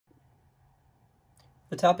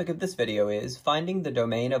The topic of this video is finding the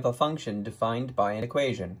domain of a function defined by an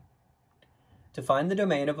equation. To find the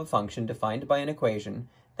domain of a function defined by an equation,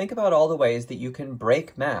 think about all the ways that you can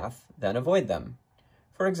break math, then avoid them.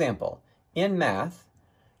 For example, in math,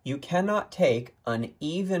 you cannot take an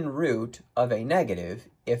even root of a negative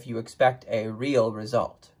if you expect a real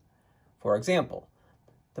result. For example,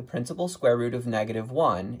 the principal square root of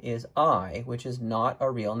 -1 is I, which is not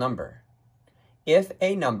a real number. If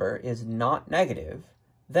a number is not negative,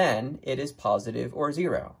 then it is positive or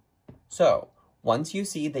 0. So, once you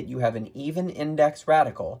see that you have an even index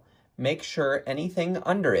radical, make sure anything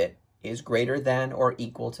under it is greater than or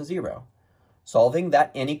equal to 0. Solving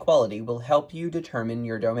that inequality will help you determine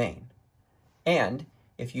your domain. And,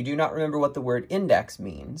 if you do not remember what the word index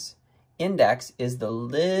means, index is the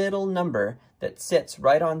little number that sits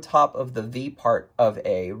right on top of the v part of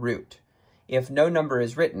a root. If no number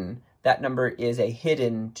is written, that number is a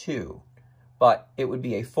hidden 2. But it would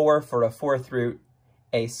be a 4 for a 4th root,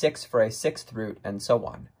 a 6 for a 6th root, and so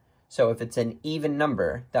on. So if it's an even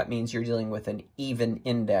number, that means you're dealing with an even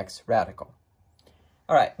index radical.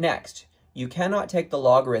 All right, next, you cannot take the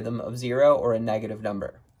logarithm of 0 or a negative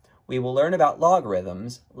number. We will learn about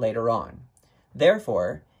logarithms later on.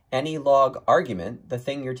 Therefore, any log argument, the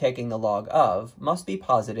thing you're taking the log of, must be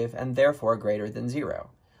positive and therefore greater than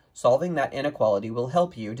 0. Solving that inequality will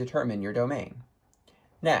help you determine your domain.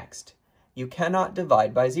 Next, you cannot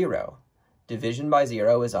divide by 0. Division by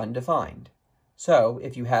 0 is undefined. So,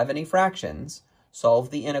 if you have any fractions,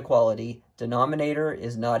 solve the inequality denominator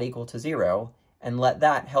is not equal to 0, and let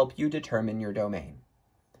that help you determine your domain.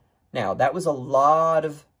 Now, that was a lot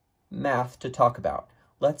of math to talk about.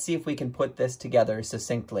 Let's see if we can put this together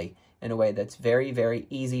succinctly in a way that's very, very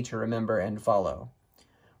easy to remember and follow.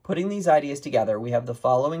 Putting these ideas together, we have the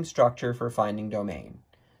following structure for finding domain.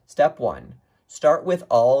 Step 1. Start with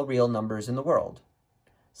all real numbers in the world.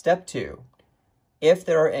 Step 2. If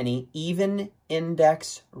there are any even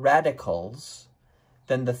index radicals,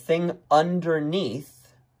 then the thing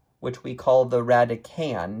underneath, which we call the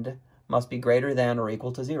radicand, must be greater than or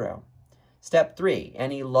equal to 0. Step 3.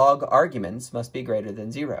 Any log arguments must be greater than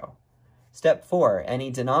 0. Step 4.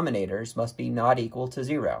 Any denominators must be not equal to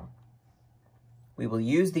 0. We will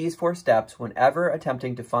use these 4 steps whenever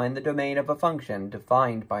attempting to find the domain of a function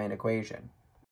defined by an equation.